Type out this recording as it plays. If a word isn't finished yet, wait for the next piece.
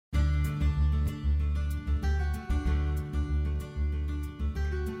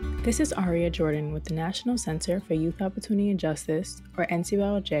This is Aria Jordan with the National Center for Youth Opportunity and Justice, or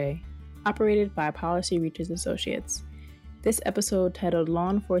NCYLJ, operated by Policy Reaches Associates. This episode, titled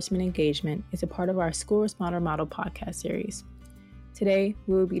Law Enforcement Engagement, is a part of our School Responder Model podcast series. Today,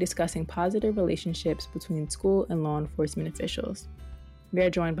 we will be discussing positive relationships between school and law enforcement officials. We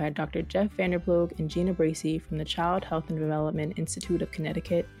are joined by Dr. Jeff Vanderploeg and Gina Bracey from the Child Health and Development Institute of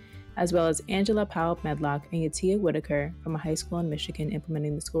Connecticut, as well as Angela Powell Medlock and Yatia Whitaker from a high school in Michigan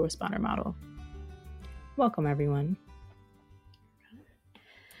implementing the school responder model. Welcome, everyone.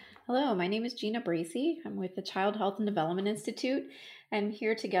 Hello, my name is Gina Bracey. I'm with the Child Health and Development Institute. I'm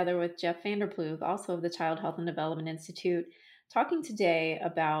here together with Jeff Vanderploeg, also of the Child Health and Development Institute, talking today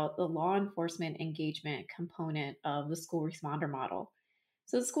about the law enforcement engagement component of the school responder model.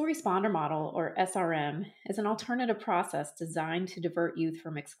 So the school responder model, or SRM, is an alternative process designed to divert youth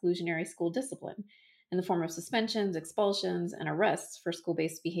from exclusionary school discipline in the form of suspensions, expulsions, and arrests for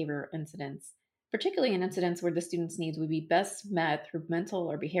school-based behavior incidents, particularly in incidents where the student's needs would be best met through mental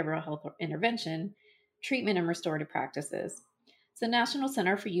or behavioral health intervention, treatment, and restorative practices. So the National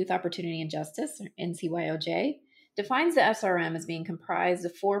Center for Youth Opportunity and Justice, or NCYOJ, defines the SRM as being comprised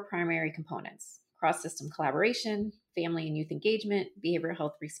of four primary components: cross-system collaboration, family and youth engagement, behavioral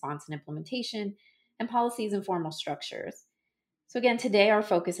health response and implementation, and policies and formal structures. So again, today our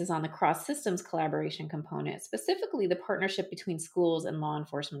focus is on the cross-systems collaboration component, specifically the partnership between schools and law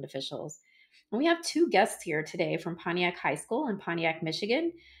enforcement officials. And we have two guests here today from Pontiac High School in Pontiac,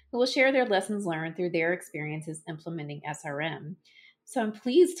 Michigan, who will share their lessons learned through their experiences implementing SRM. So I'm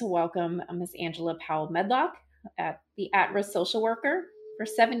pleased to welcome Ms. Angela Powell Medlock, the at-risk social worker for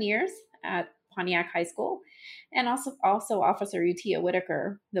 7 years at Pontiac High School, and also Officer Yatia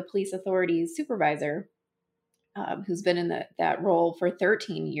Whitaker, the police authority's supervisor, who's been in that role for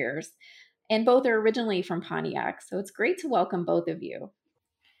 13 years. And both are originally from Pontiac. So it's great to welcome both of you.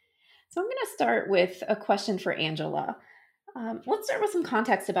 So I'm going to start with a question for Angela. Let's start with some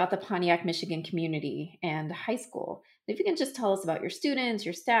context about the Pontiac, Michigan community and high school. If you can just tell us about your students,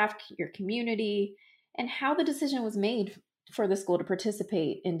 your staff, your community, and how the decision was made for the school to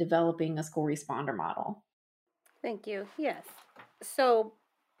participate in developing a school responder model. Thank you. Yes. So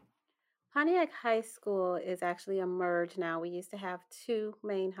Pontiac High School is actually a merge now. We used to have two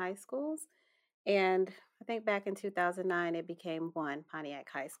main high schools, and I think back in 2009 it became one, Pontiac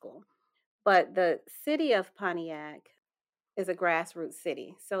High School. But the city of Pontiac is a grassroots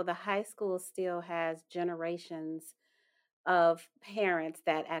city. So the high school still has generations of parents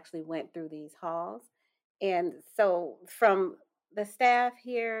that actually went through these halls. And so from the staff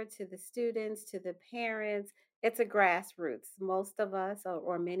here to the students to the parents, it's a grassroots. Most of us,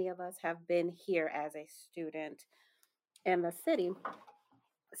 or many of us, have been here as a student in the city.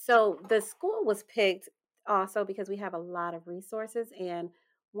 So the school was picked also because we have a lot of resources. And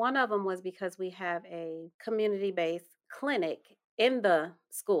one of them was because we have a community based clinic in the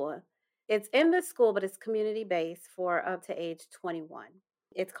school. It's in the school, but it's community based for up to age 21.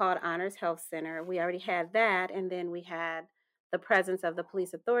 It's called Honors Health Center. We already had that. And then we had the presence of the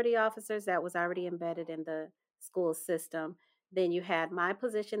police authority officers that was already embedded in the school system. Then you had my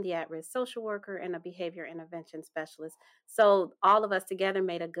position, the at-risk social worker, and a behavior intervention specialist. So all of us together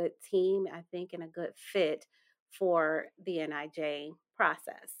made a good team, I think, and a good fit for the NIJ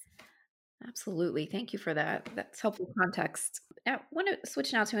process. Absolutely. Thank you for that. That's helpful context. Now, I want to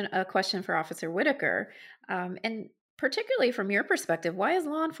switch now to a question for Officer Whitaker. And particularly from your perspective, why is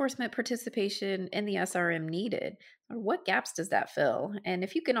law enforcement participation in the SRM needed? Or what gaps does that fill? And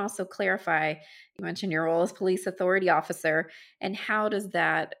if you can also clarify, you mentioned your role as police authority officer, and how does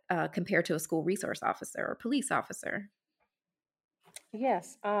that compare to a school resource officer or police officer?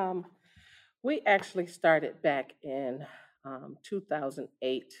 Yes, we actually started back in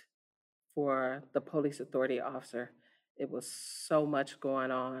 2008 for the police authority officer. It was so much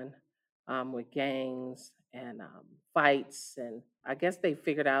going on with gangs and fights, and I guess they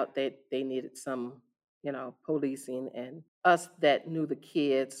figured out that they needed some, policing, and us that knew the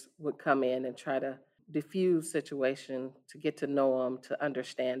kids would come in and try to diffuse situation, to get to know them, to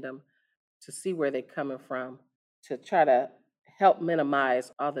understand them, to see where they're coming from, to try to help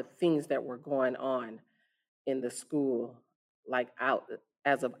minimize all the things that were going on in the school, like out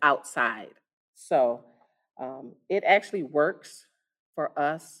as of outside. So it actually works for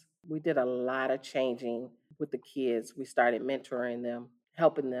us. We did a lot of changing with the kids. We started mentoring them,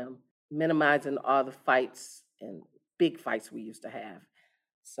 helping them, minimizing all the fights and big fights we used to have.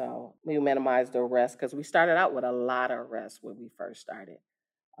 So we minimized the arrests because we started out with a lot of arrests when we first started,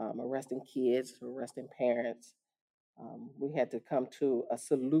 arresting kids, arresting parents. We had to come to a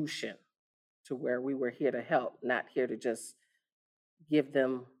solution to where we were here to help, not here to just give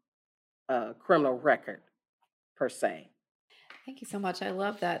them a criminal record per se. Thank you so much. I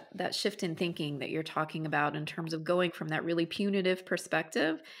love that shift in thinking that you're talking about in terms of going from that really punitive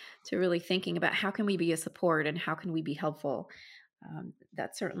perspective to really thinking about how can we be a support and how can we be helpful.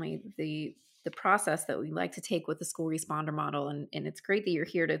 That's certainly the process that we like to take with the school responder model, and it's great that you're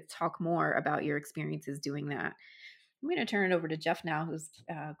here to talk more about your experiences doing that. I'm going to turn it over to Jeff now, who's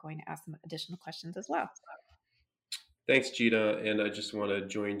going to ask some additional questions as well. Thanks, Gina. And I just want to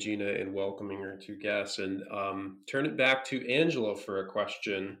join Gina in welcoming her two guests and turn it back to Angela for a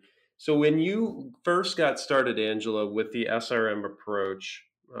question. So, when you first got started, Angela, with the SRM approach,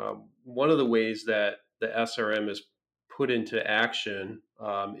 one of the ways that the SRM is put into action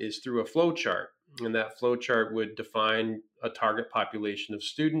is through a flow chart. And that flow chart would define a target population of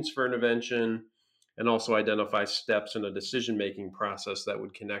students for intervention and also identify steps in a decision making process that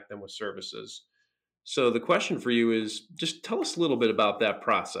would connect them with services. So the question for you is just tell us a little bit about that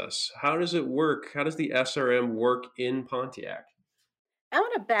process. How does it work? How does the SRM work in Pontiac? I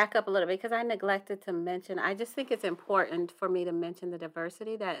want to back up a little bit because I neglected to mention, I just think it's important for me to mention the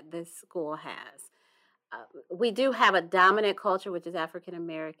diversity that this school has. We do have a dominant culture, which is African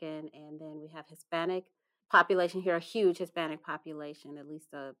American, and then we have Hispanic population here, a huge Hispanic population, at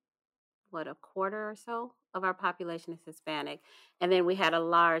least a quarter or so of our population is Hispanic. And then we had a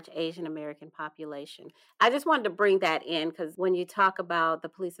large Asian American population. I just wanted to bring that in because when you talk about the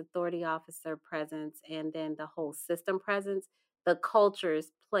police authority officer presence and then the whole system presence, the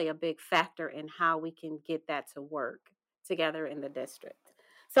cultures play a big factor in how we can get that to work together in the district.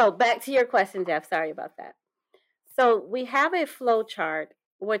 So back to your question, Jeff. Sorry about that. So we have a flow chart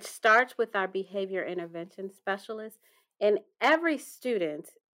which starts with our behavior intervention specialist, and every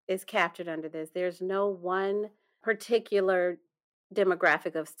student is captured under this. There's no one particular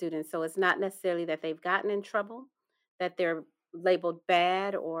demographic of students. So it's not necessarily that they've gotten in trouble, that they're labeled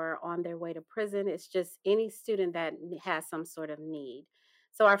bad or on their way to prison. It's just any student that has some sort of need.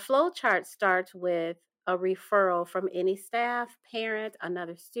 So our flow chart starts with a referral from any staff, parent,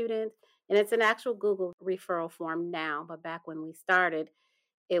 another student, and it's an actual Google referral form now, but back when we started,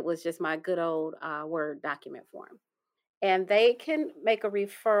 it was just my good old Word document form. And they can make a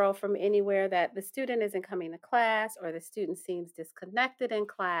referral from anywhere that the student isn't coming to class or the student seems disconnected in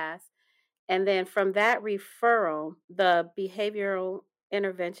class. And then from that referral, the behavioral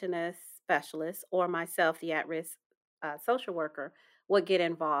interventionist specialist or myself, the at risk social worker, would get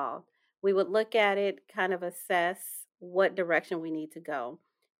involved. We would look at it, kind of assess what direction we need to go.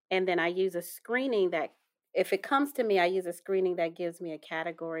 And then I use a screening that, if it comes to me, I use a screening that gives me a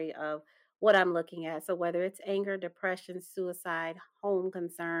category of what I'm looking at. So whether it's anger, depression, suicide, home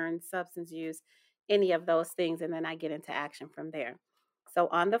concerns, substance use, any of those things, and then I get into action from there. So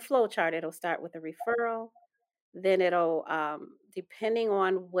on the flow chart, it'll start with a referral. Then it'll, depending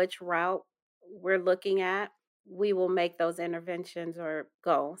on which route we're looking at, we will make those interventions or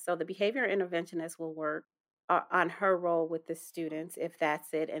go. So the behavior interventionist will work on her role with the students, if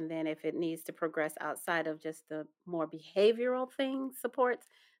that's it. And then if it needs to progress outside of just the more behavioral things, supports,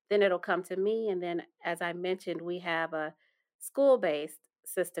 then it'll come to me. And then, as I mentioned, we have a school based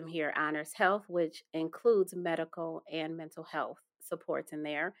system here, Honors Health, which includes medical and mental health supports in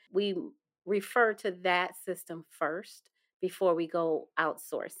there. We refer to that system first before we go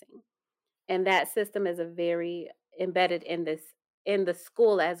outsourcing. And that system is a very embedded in the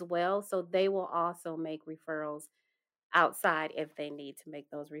school as well. So they will also make referrals outside if they need to make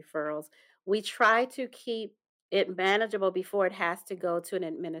those referrals. We try to keep it manageable before it has to go to an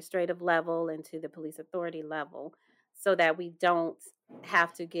administrative level and to the police authority level so that we don't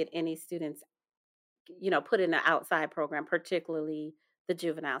have to get any students, put in an outside program, particularly the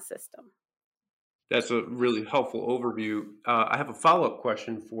juvenile system. That's a really helpful overview. I have a follow-up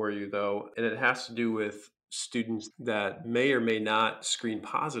question for you, though, and it has to do with students that may or may not screen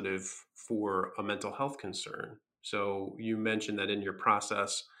positive for a mental health concern. So you mentioned that in your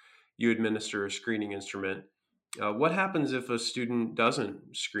process, you administer a screening instrument. What happens if a student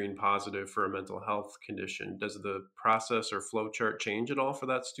doesn't screen positive for a mental health condition? Does the process or flow chart change at all for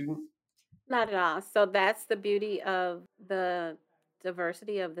that student? Not at all. So that's the beauty of the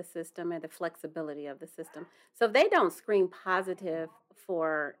diversity of the system and the flexibility of the system. So if they don't screen positive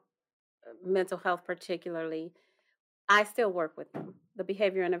for mental health, particularly, I still work with them. The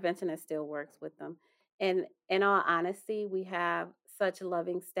behavior interventionist still works with them. And in all honesty, we have such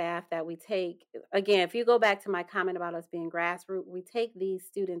loving staff that we take, again, if you go back to my comment about us being grassroots, we take these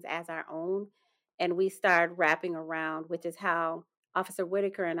students as our own and we start wrapping around, which is how Officer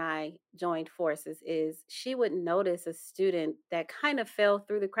Whitaker and I joined forces. Is she would notice a student that kind of fell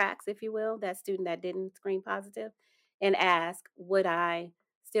through the cracks, if you will, that student that didn't screen positive, and ask, would I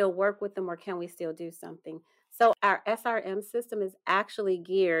still work with them, or can we still do something? So our SRM system is actually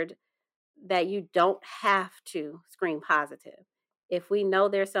geared that you don't have to screen positive. If we know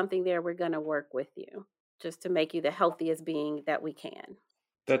there's something there, we're going to work with you just to make you the healthiest being that we can.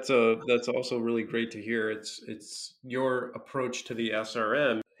 That's also really great to hear. It's your approach to the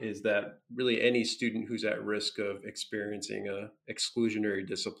SRM is that really any student who's at risk of experiencing a exclusionary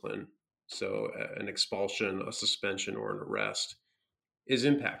discipline, so an expulsion, a suspension, or an arrest, is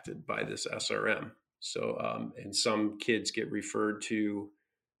impacted by this SRM. So, and some kids get referred to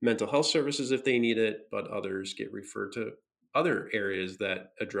mental health services if they need it, but others get referred to other areas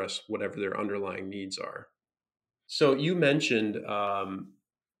that address whatever their underlying needs are. So, you mentioned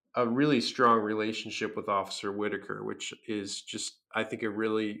a really strong relationship with Officer Whitaker, which is just, I think, a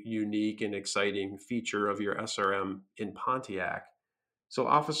really unique and exciting feature of your SRM in Pontiac. So,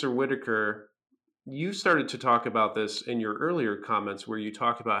 Officer Whitaker, you started to talk about this in your earlier comments where you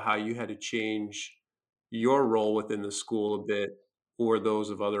talked about how you had to change your role within the school a bit or those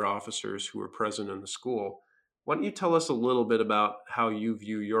of other officers who were present in the school. Why don't you tell us a little bit about how you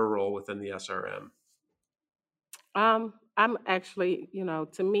view your role within the SRM? I'm actually,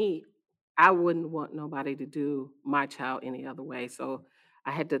 to me, I wouldn't want nobody to do my child any other way. So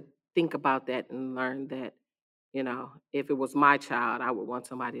I had to think about that and learn that, if it was my child, I would want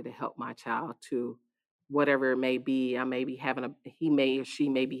somebody to help my child to whatever it may be. I may be having he may or she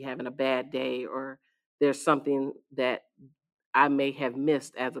may be having a bad day, or there's something that I may have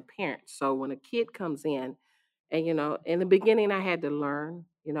missed as a parent. So when a kid comes in, and in the beginning I had to learn,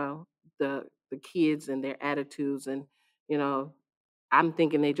 the kids and their attitudes, and you know, I'm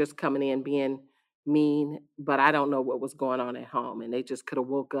thinking they just coming in being mean, but I don't know what was going on at home, and they just could have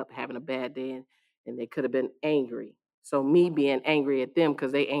woke up having a bad day, and they could have been angry. So me being angry at them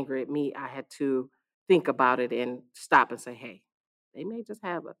because they angry at me, I had to think about it and stop and say, hey, they may just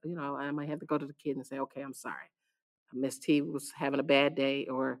have, I might have to go to the kid and say, okay, I'm sorry. Miss T was having a bad day,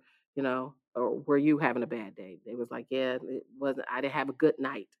 or were you having a bad day? They was like, yeah, it wasn't, I didn't have a good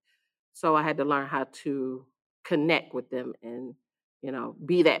night. So I had to learn how to connect with them and,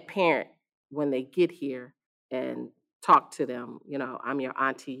 be that parent when they get here and talk to them. I'm your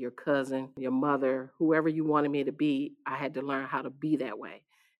auntie, your cousin, your mother, whoever you wanted me to be. I had to learn how to be that way.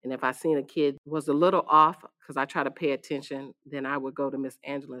 And if I seen a kid was a little off, because I try to pay attention, then I would go to Miss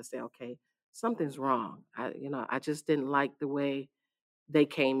Angela and say, okay, something's wrong. I just didn't like the way they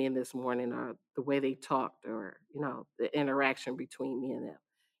came in this morning, or the way they talked, or the interaction between me and them.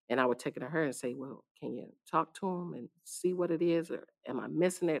 And I would take it to her and say, well, can you talk to them and see what it is, or am I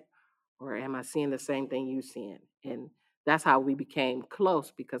missing it, or am I seeing the same thing you seeing? And that's how we became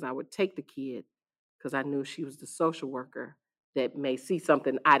close, because I would take the kid because I knew she was the social worker that may see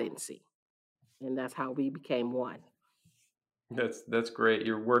something I didn't see, and that's how we became one. That's great.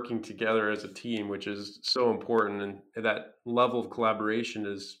 You're working together as a team, which is so important, and that level of collaboration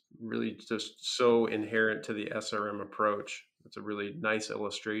is really just so inherent to the SRM approach. It's a really nice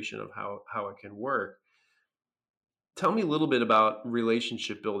illustration of how it can work. Tell me a little bit about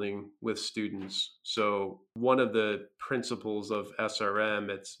relationship building with students. So, one of the principles of SRM,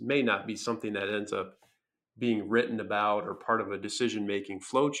 it may not be something that ends up being written about or part of a decision making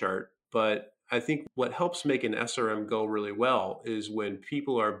flowchart. But I think what helps make an SRM go really well is when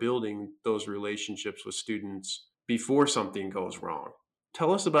people are building those relationships with students before something goes wrong.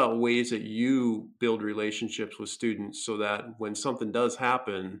 Tell us about ways that you build relationships with students so that when something does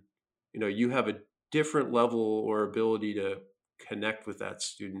happen, you have a different level or ability to connect with that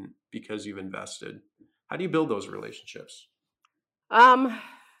student because you've invested. How do you build those relationships? Um,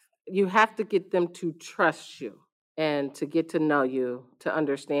 you have to get them to trust you and to get to know you, to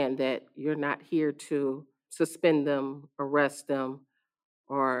understand that you're not here to suspend them, arrest them,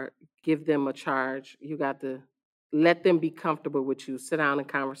 or give them a charge. You got to let them be comfortable with you. Sit down and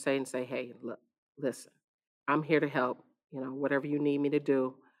conversate and say, hey, look, listen, I'm here to help. Whatever you need me to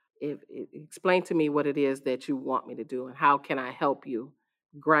do. Explain to me what it is that you want me to do, and how can I help you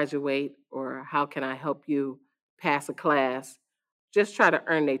graduate, or how can I help you pass a class. Just try to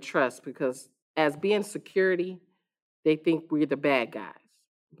earn their trust, because as being security, they think we're the bad guys.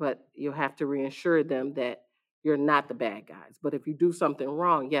 But you'll have to reassure them that you're not the bad guys. But if you do something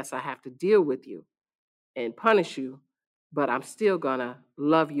wrong, yes, I have to deal with you and punish you, but I'm still gonna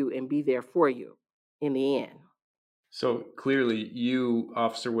love you and be there for you in the end. So clearly, you,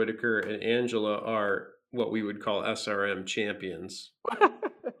 Officer Whitaker, and Angela are what we would call SRM champions,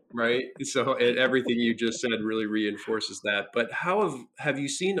 right? So everything you just said really reinforces that. But how have you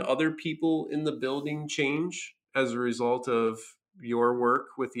seen other people in the building change as a result of your work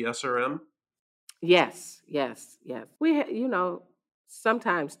with the SRM? Yes, yes, yes.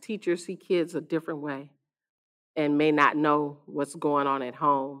 sometimes teachers see kids a different way and may not know what's going on at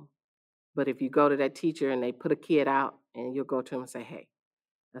home. But if you go to that teacher and they put a kid out, and you'll go to them and say, hey,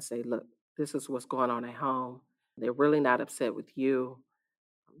 I say, look, this is what's going on at home. They're really not upset with you.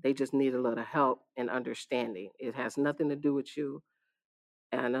 They just need a little help and understanding. It has nothing to do with you.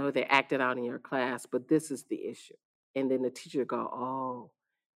 And I know they acted out in your class, but this is the issue. And then the teacher go, oh,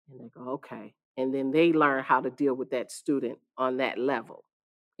 and they go, okay. And then they learn how to deal with that student on that level.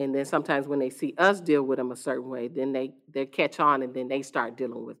 And then sometimes when they see us deal with them a certain way, then they catch on, and then they start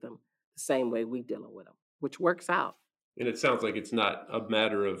dealing with them the same way we dealing with them, which works out. And it sounds like it's not a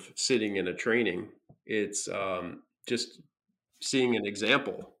matter of sitting in a training. It's just seeing an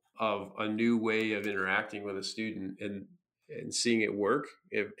example of a new way of interacting with a student and seeing it work.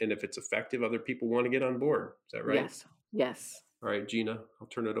 And if it's effective, other people want to get on board. Is that right? Yes. Yes. All right, Gina, I'll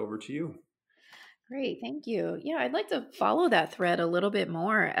turn it over to you. Great, thank you. Yeah, I'd like to follow that thread a little bit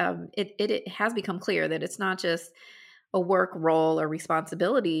more. It has become clear that it's not just a work role or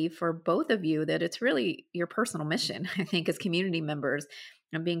responsibility for both of you, that it's really your personal mission, I think, as community members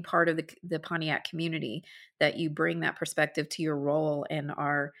and being part of the Pontiac community, that you bring that perspective to your role and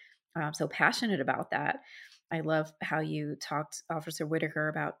are so passionate about that. I love how you talked, Officer Whitaker,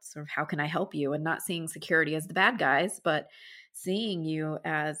 about sort of how can I help you, and not seeing security as the bad guys, but seeing you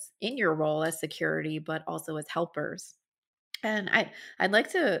as in your role as security, but also as helpers. And I'd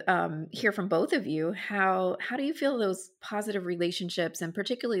like to hear from both of you. How do you feel those positive relationships, and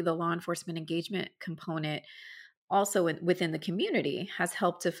particularly the law enforcement engagement component, also within the community, has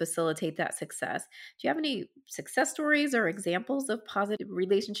helped to facilitate that success? Do you have any success stories or examples of positive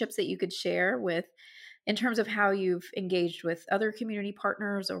relationships that you could share with, in terms of how you've engaged with other community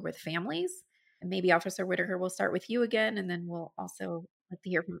partners or with families? And maybe Officer Whitaker, we'll start with you again, and then we'll also like to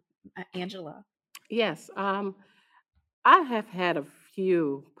hear from Angela. Yes. I have had a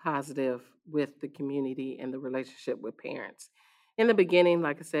few positive with the community and the relationship with parents. In the beginning,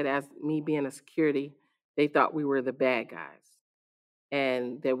 like I said, as me being a security, they thought we were the bad guys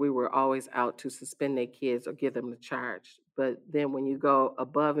and that we were always out to suspend their kids or give them the charge. But then when you go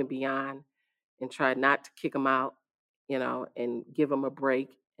above and beyond and try not to kick them out, and give them a break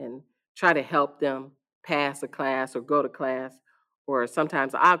and try to help them pass a class or go to class. Or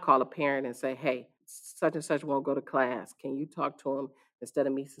sometimes I'll call a parent and say, hey, such and such won't go to class. Can you talk to them instead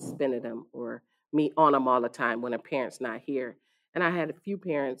of me suspending them or me on them all the time when a parent's not here? And I had a few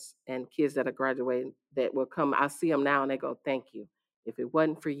parents and kids that are graduating that will come. I see them now and they go, thank you. If it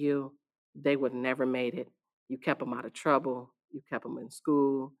wasn't for you, they would have never made it. You kept them out of trouble. You kept them in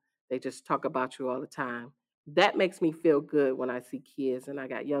school. They just talk about you all the time. That makes me feel good when I see kids and I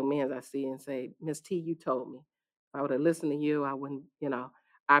got young men I see and say, Miss T, you told me. If I would have listened to you, I wouldn't,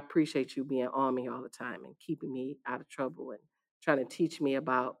 I appreciate you being on me all the time and keeping me out of trouble and trying to teach me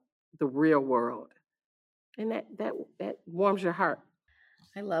about the real world. And that warms your heart.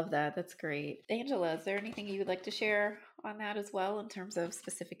 I love that. That's great. Angela, is there anything you would like to share on that as well, in terms of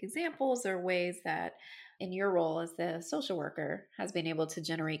specific examples or ways that in your role as the social worker has been able to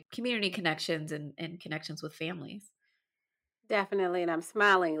generate community connections and connections with families? Definitely, and I'm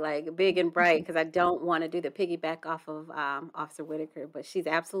smiling like big and bright because I don't want to do the piggyback off of Officer Whitaker, but she's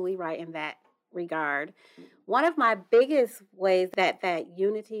absolutely right in that regard. One of my biggest ways that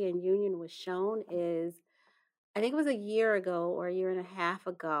unity and union was shown is, I think it was a year ago or a year and a half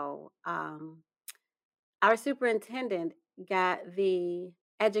ago. Our superintendent got the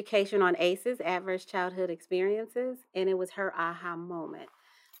education on ACEs, adverse childhood experiences, and it was her aha moment.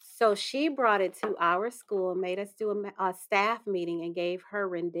 So she brought it to our school, made us do a staff meeting, and gave her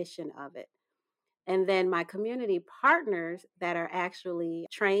rendition of it. And then my community partners that are actually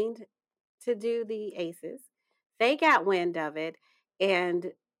trained to do the ACEs, they got wind of it.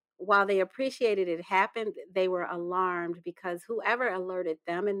 And while they appreciated it happened, they were alarmed because whoever alerted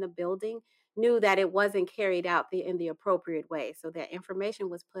them in the building knew that it wasn't carried out in the appropriate way. So that information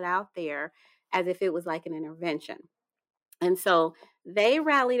was put out there as if it was like an intervention. And so they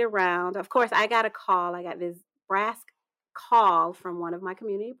rallied around. Of course, I got a call. I got this brass call from one of my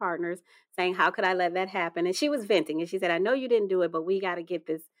community partners saying, how could I let that happen? And she was venting and she said, I know you didn't do it, but we got to get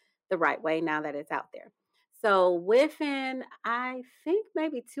this the right way now that it's out there. So within, I think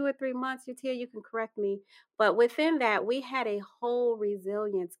maybe 2 or 3 months, Utia, you can correct me, but within that, we had a whole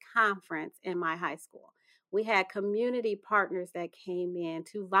resilience conference in my high school. We had community partners that came in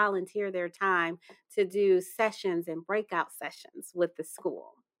to volunteer their time to do sessions and breakout sessions with the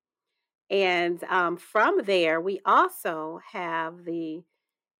school. And from there, we also have the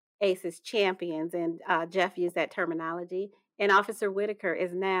ACEs champions, and Jeff used that terminology. And Officer Whitaker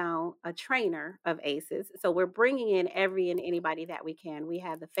is now a trainer of ACEs. So we're bringing in every and anybody that we can. We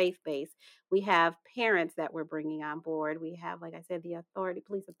have the faith base. We have parents that we're bringing on board. We have, like I said, the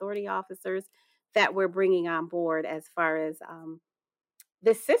police authority officers that we're bringing on board as far as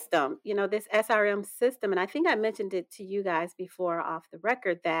this system, this SRM system. And I think I mentioned it to you guys before off the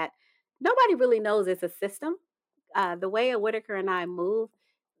record that nobody really knows it's a system. The way Whitaker and I move,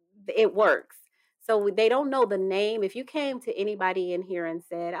 it works. So they don't know the name. If you came to anybody in here and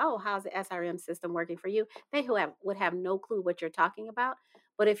said, "Oh, how's the SRM system working for you?" They would have no clue what you're talking about.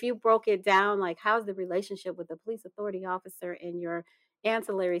 But if you broke it down, like how's the relationship with the police authority officer and your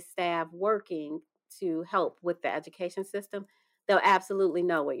ancillary staff working to help with the education system, they'll absolutely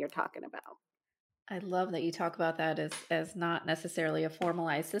know what you're talking about. I love that you talk about that as not necessarily a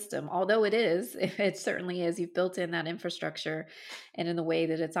formalized system, although it is. It certainly is. You've built in that infrastructure and in the way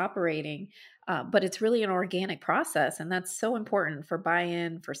that it's operating, but it's really an organic process, and that's so important for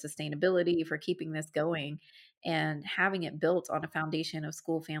buy-in, for sustainability, for keeping this going, and having it built on a foundation of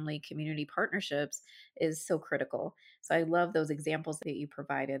school, family, community partnerships is so critical. So I love those examples that you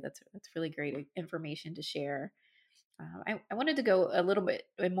provided. That's really great information to share. I wanted to go a little bit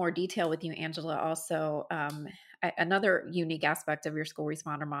in more detail with you, Angela. Also, another unique aspect of your school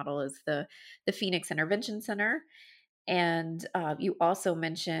responder model is the Phoenix Intervention Center, and you also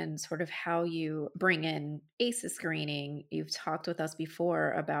mentioned sort of how you bring in ACEs screening. You've talked with us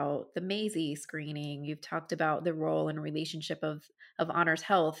before about the Maisie screening. You've talked about the role and relationship of Honors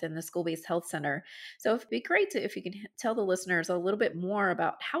Health and the school-based health center. So it'd be great if you can tell the listeners a little bit more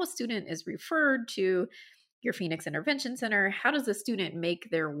about how a student is referred to your Phoenix Intervention Center. How does a student make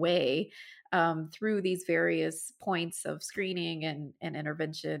their way through these various points of screening and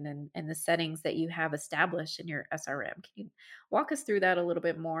intervention and the settings that you have established in your SRM? Can you walk us through that a little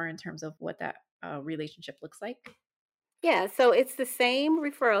bit more in terms of what that relationship looks like? Yeah, so it's the same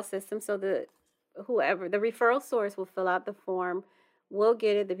referral system. So the referral source will fill out the form. We'll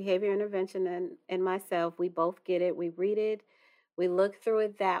get it, the behavior intervention and myself, we both get it. We read it, we look through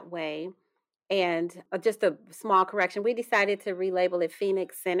it that way. And just a small correction, we decided to relabel it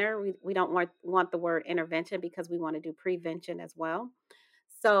Phoenix Center. We don't want the word intervention because we want to do prevention as well.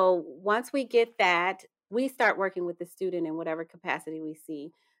 So once we get that, we start working with the student in whatever capacity we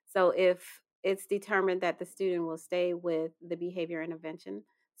see. So if it's determined that the student will stay with the behavior intervention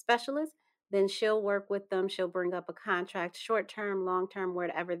specialist, then she'll work with them. She'll bring up a contract, short term, long term,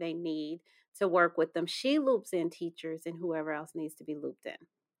 whatever they need to work with them. She loops in teachers and whoever else needs to be looped in.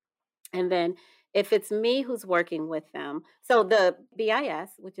 And then if it's me who's working with them, so the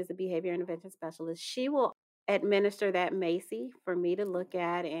BIS, which is a behavior intervention specialist, she will administer that Macy for me to look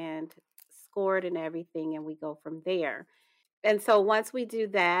at and score it and everything, and we go from there. And so once we do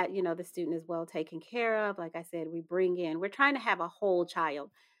that, the student is well taken care of. Like I said, we're trying to have a whole child.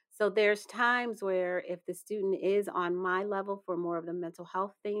 So there's times where if the student is on my level for more of the mental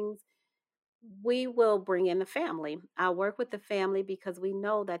health things, we will bring in the family. I'll work with the family because we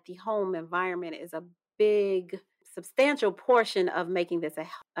know that the home environment is a big, substantial portion of making this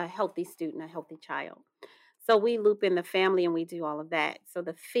a healthy student, a healthy child. So we loop in the family and we do all of that. So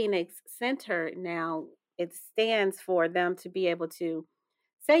the Phoenix Center now, it stands for them to be able to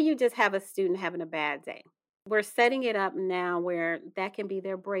say you just have a student having a bad day. We're setting it up now where that can be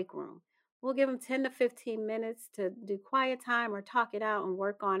their break room. We'll give them 10 to 15 minutes to do quiet time or talk it out and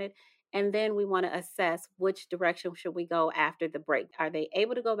work on it. And then we want to assess which direction should we go after the break. Are they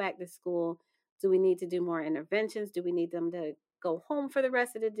able to go back to school? Do we need to do more interventions? Do we need them to go home for the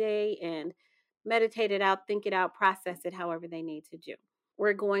rest of the day and meditate it out, think it out, process it however they need to do?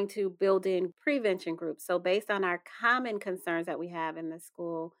 We're going to build in prevention groups. So based on our common concerns that we have in the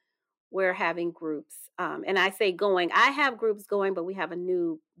school, we're having groups. And I say going, I have groups going, but we have a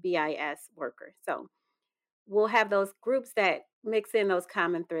new BIS worker. So we'll have those groups that mix in those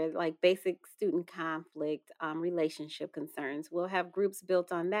common threads like basic student conflict, relationship concerns. We'll have groups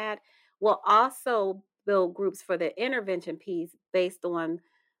built on that. We'll also build groups for the intervention piece based on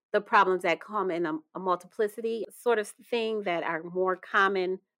the problems that come in a multiplicity sort of thing that are more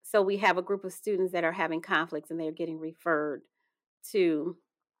common. So we have a group of students that are having conflicts and they're getting referred to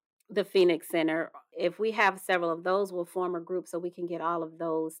the Phoenix Center. If we have several of those, we'll form a group so we can get all of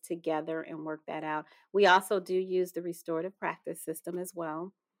those together and work that out. We also do use the restorative practice system as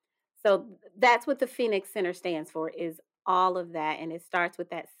well. So that's what the Phoenix Center stands for, is all of that. And it starts with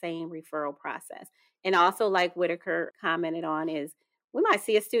that same referral process. And also, like Whitaker commented on, is we might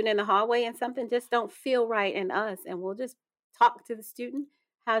see a student in the hallway and something just don't feel right in us. And we'll just talk to the student.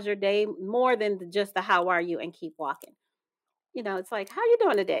 How's your day? More than just the how are you, and keep walking. It's like, how you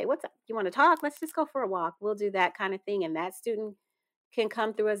doing today? What's up? You want to talk? Let's just go for a walk. We'll do that kind of thing. And that student can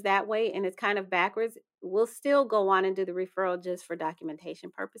come through us that way. And it's kind of backwards. We'll still go on and do the referral just for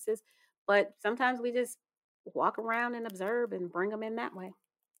documentation purposes. But sometimes we just walk around and observe and bring them in that way.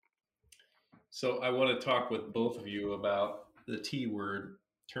 So I want to talk with both of you about the T word,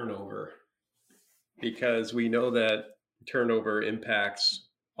 turnover, because we know that turnover impacts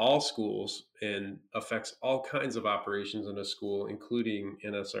all schools and affects all kinds of operations in a school, including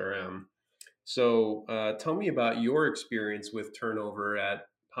NSRM. So tell me about your experience with turnover at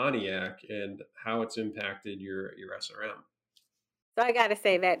Pontiac and how it's impacted your SRM. So I got to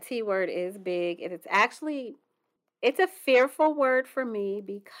say that T word is big. It's a fearful word for me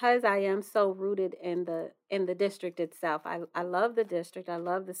because I am so rooted in the district itself. I love the district. I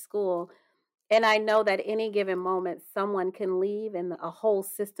love the school. And I know that any given moment someone can leave and a whole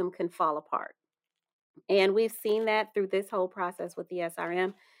system can fall apart. And we've seen that through this whole process with the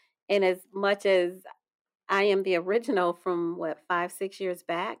SRM. And as much as I am the original from 5, 6 years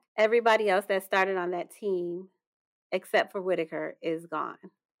back, everybody else that started on that team, except for Whitaker, is gone.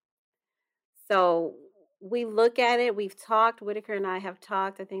 So we look at it. We've talked. Whitaker and I have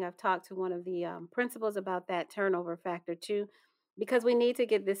talked. I think I've talked to one of the principals about that turnover factor too, because we need to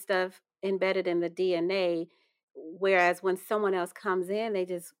get this stuff embedded in the DNA. Whereas when someone else comes in, they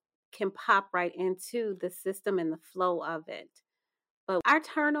just can pop right into the system and the flow of it. But our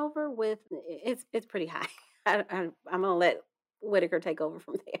turnover it's pretty high. I'm gonna let Whitaker take over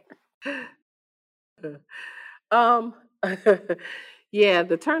from there. Um, yeah,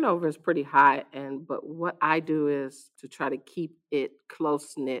 the turnover is pretty high, but what I do is to try to keep it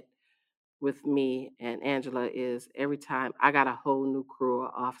close knit with me and Angela is every time I got a whole new crew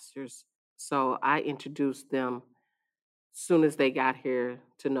of officers, so I introduced them soon as they got here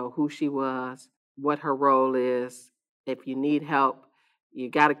to know who she was, what her role is. If you need help, you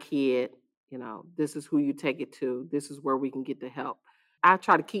got a kid, this is who you take it to. This is where we can get the help. I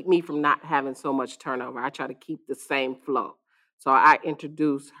try to keep me from not having so much turnover. I try to keep the same flow. So I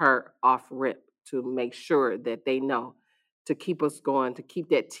introduce her off rip to make sure that they know to keep us going, to keep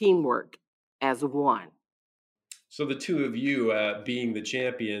that teamwork as one. So the two of you being the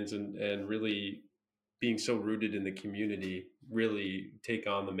champions and really being so rooted in the community really take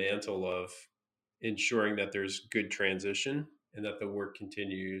on the mantle of ensuring that there's good transition and that the work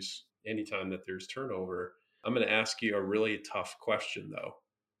continues anytime that there's turnover. I'm going to ask you a really tough question though.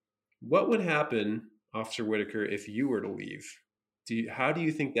 What would happen, Officer Whitaker, if you were to leave? How do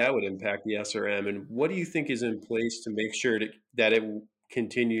you think that would impact the SRM, and what do you think is in place to make sure that it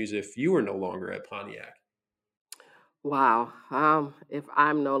continues if you are no longer at Pontiac? Wow. If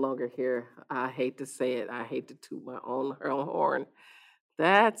I'm no longer here, I hate to say it. I hate to toot my own horn.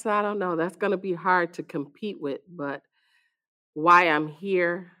 I don't know, that's going to be hard to compete with. But why I'm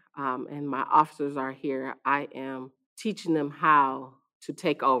here and my officers are here, I am teaching them how to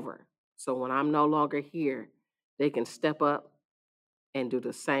take over. So when I'm no longer here, they can step up and do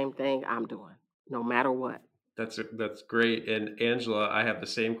the same thing I'm doing, no matter what. That's great. And Angela, I have the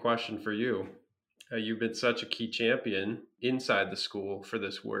same question for you. You've been such a key champion inside the school for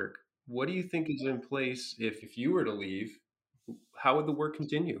this work. What do you think is in place if you were to leave? How would the work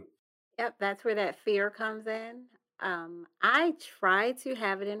continue? Yep, that's where that fear comes in. I try to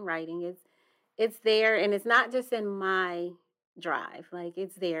have it in writing. It's there, and it's not just in my drive. Like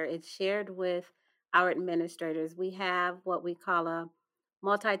it's there. It's shared with our administrators. We have what we call a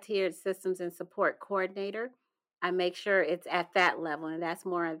multi-tiered systems and support coordinator. I make sure it's at that level, and that's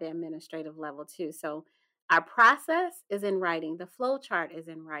more at the administrative level too. So our process is in writing. The flow chart is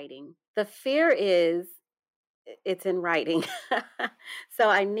in writing. The fear is it's in writing. So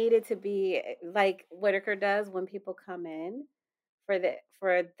I needed to be like Whitaker does when people come in for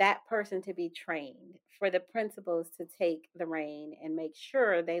that person to be trained, for the principals to take the reign and make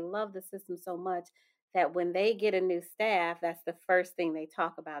sure they love the system so much that when they get a new staff, that's the first thing they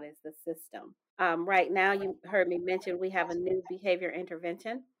talk about is the system. Right now, you heard me mention we have a new behavior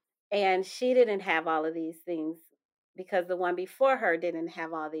intervention, and she didn't have all of these things because the one before her didn't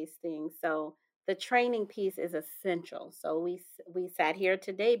have all these things. So the training piece is essential. So we sat here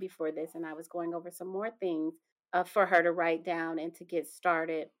today before this, and I was going over some more things for her to write down and to get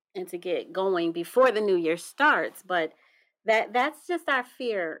started and to get going before the new year starts. But that's just our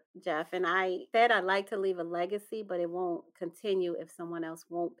fear, Jeff. And I said I'd like to leave a legacy, but it won't continue if someone else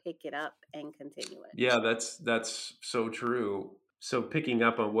won't pick it up and continue it. Yeah, that's so true. So picking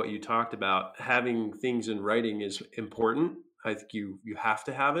up on what you talked about, having things in writing is important. I think you have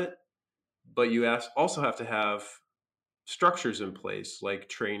to have it, but also have to have structures in place like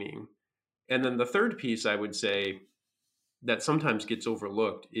training. And then the third piece I would say that sometimes gets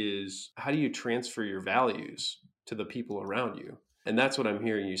overlooked is how do you transfer your values to the people around you? And that's what I'm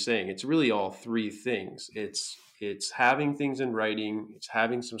hearing you saying. It's really all three things. It's having things in writing, it's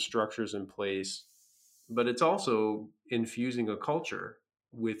having some structures in place, but it's also infusing a culture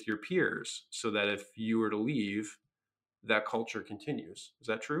with your peers so that if you were to leave, that culture continues. Is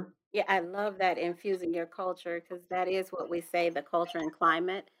that true? Yeah, I love that infusing your culture because that is what we say, the culture and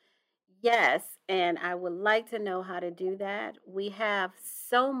climate. Yes, and I would like to know how to do that. We have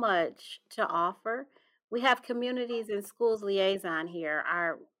so much to offer. We have communities and schools liaison here.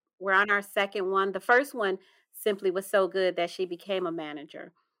 We're on our second one. The first one simply was so good that she became a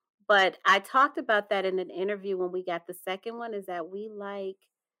manager. But I talked about that in an interview when we got the second one, is that we like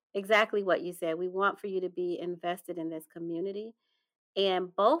exactly what you said. We want for you to be invested in this community.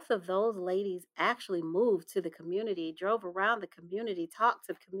 And both of those ladies actually moved to the community, drove around the community, talked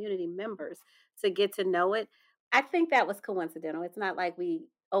to community members to get to know it. I think that was coincidental. It's not like we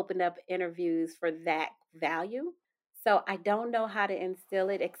opened up interviews for that value. So I don't know how to instill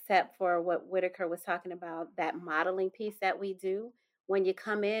it except for what Whitaker was talking about, that modeling piece that we do. When you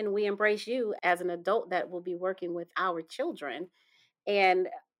come in, we embrace you as an adult that will be working with our children, and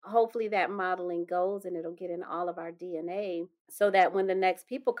hopefully that modeling goes and it'll get in all of our DNA so that when the next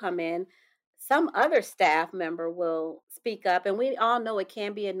people come in, some other staff member will speak up. And we all know it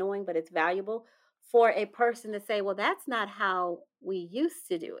can be annoying, but it's valuable for a person to say, well, that's not how we used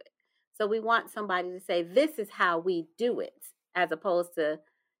to do it. So we want somebody to say, this is how we do it, as opposed to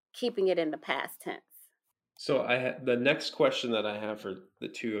keeping it in the past tense. So the next question that I have for the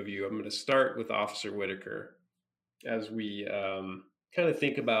two of you, I'm going to start with Officer Whitaker as we kind of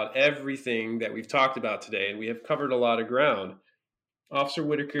think about everything that we've talked about today, and we have covered a lot of ground. Officer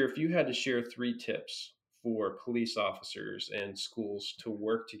Whitaker, if you had to share 3 tips for police officers and schools to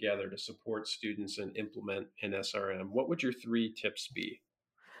work together to support students and implement an SRM, what would your 3 tips be?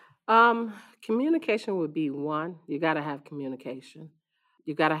 Communication would be one. You got to have communication.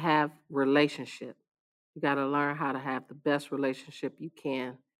 You got to have relationship. You got to learn how to have the best relationship you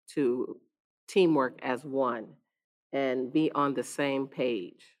can to teamwork as one and be on the same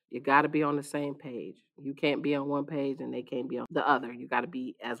page. You got to be on the same page. You can't be on one page and they can't be on the other. You got to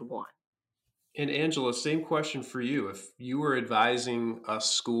be as one. And Angela, same question for you. If you were advising a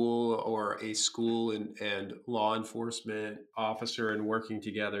school or a school and law enforcement officer and working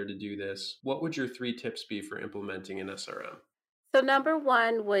together to do this, what would your 3 tips be for implementing an SRM? So, number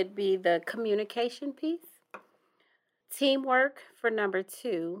one would be the communication piece, teamwork for number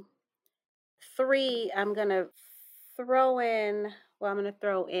 2. 3, I'm going to throw in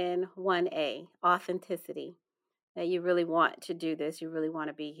 1A, authenticity, that you really want to do this, you really want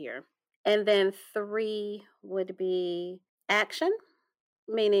to be here. And then 3 would be action,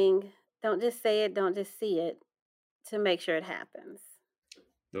 meaning don't just say it, don't just see it, to make sure it happens.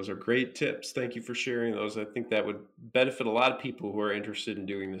 Those are great tips. Thank you for sharing those. I think that would benefit a lot of people who are interested in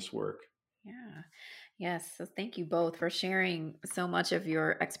doing this work. Yeah. Yes. So thank you both for sharing so much of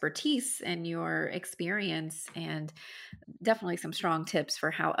your expertise and your experience, and definitely some strong tips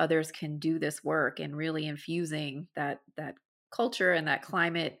for how others can do this work and really infusing that culture and that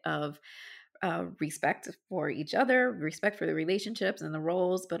climate of respect for each other, respect for the relationships and the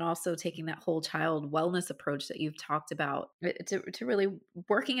roles, but also taking that whole child wellness approach that you've talked about to really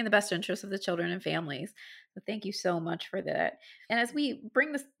working in the best interest of the children and families. So thank you so much for that. And as we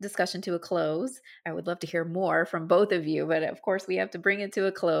bring this discussion to a close, I would love to hear more from both of you, but of course we have to bring it to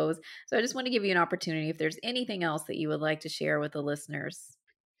a close. So I just want to give you an opportunity if there's anything else that you would like to share with the listeners.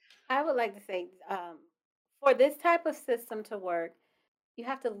 I would like to say, for this type of system to work, you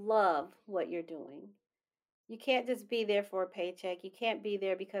have to love what you're doing. You can't just be there for a paycheck. You can't be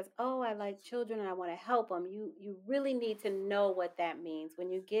there because, oh, I like children and I want to help them. You really need to know what that means. When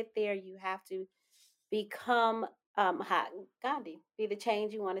you get there, you have to become Gandhi, be the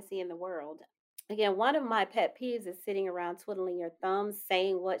change you want to see in the world. Again, one of my pet peeves is sitting around twiddling your thumbs,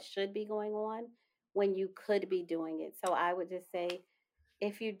 saying what should be going on when you could be doing it. So I would just say,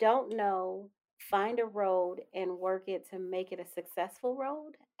 if you don't know, find a road and work it to make it a successful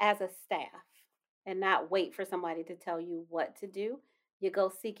road as a staff, and not wait for somebody to tell you what to do. You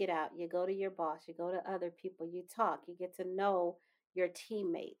go seek it out. You go to your boss, you go to other people, you talk, you get to know your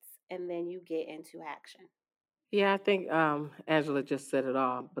teammates, and then you get into action. Yeah, I think Angela just said it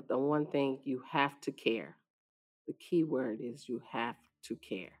all. But the one thing, you have to care. The key word is you have to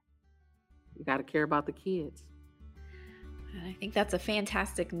care. You got to care about the kids. And I think that's a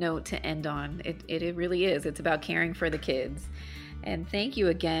fantastic note to end on. It really is. It's about caring for the kids. And thank you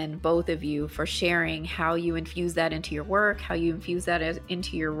again, both of you, for sharing how you infuse that into your work, how you infuse that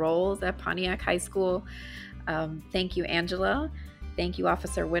into your roles at Pontiac High School. Thank you, Angela. Thank you,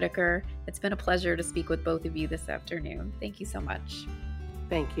 Officer Whitaker. It's been a pleasure to speak with both of you this afternoon. Thank you so much.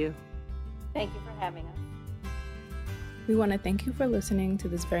 Thank you. Thank you for having us. We want to thank you for listening to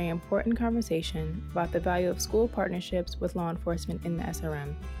this very important conversation about the value of school partnerships with law enforcement in the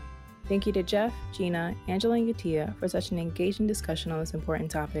SRM. Thank you to Jeff, Gina, Angela, and Utia for such an engaging discussion on this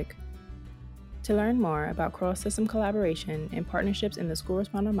important topic. To learn more about cross-system collaboration and partnerships in the school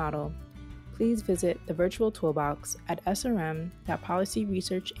responder model, please visit the virtual toolbox at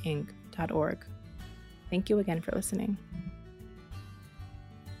srm.policyresearchinc.org. Thank you again for listening.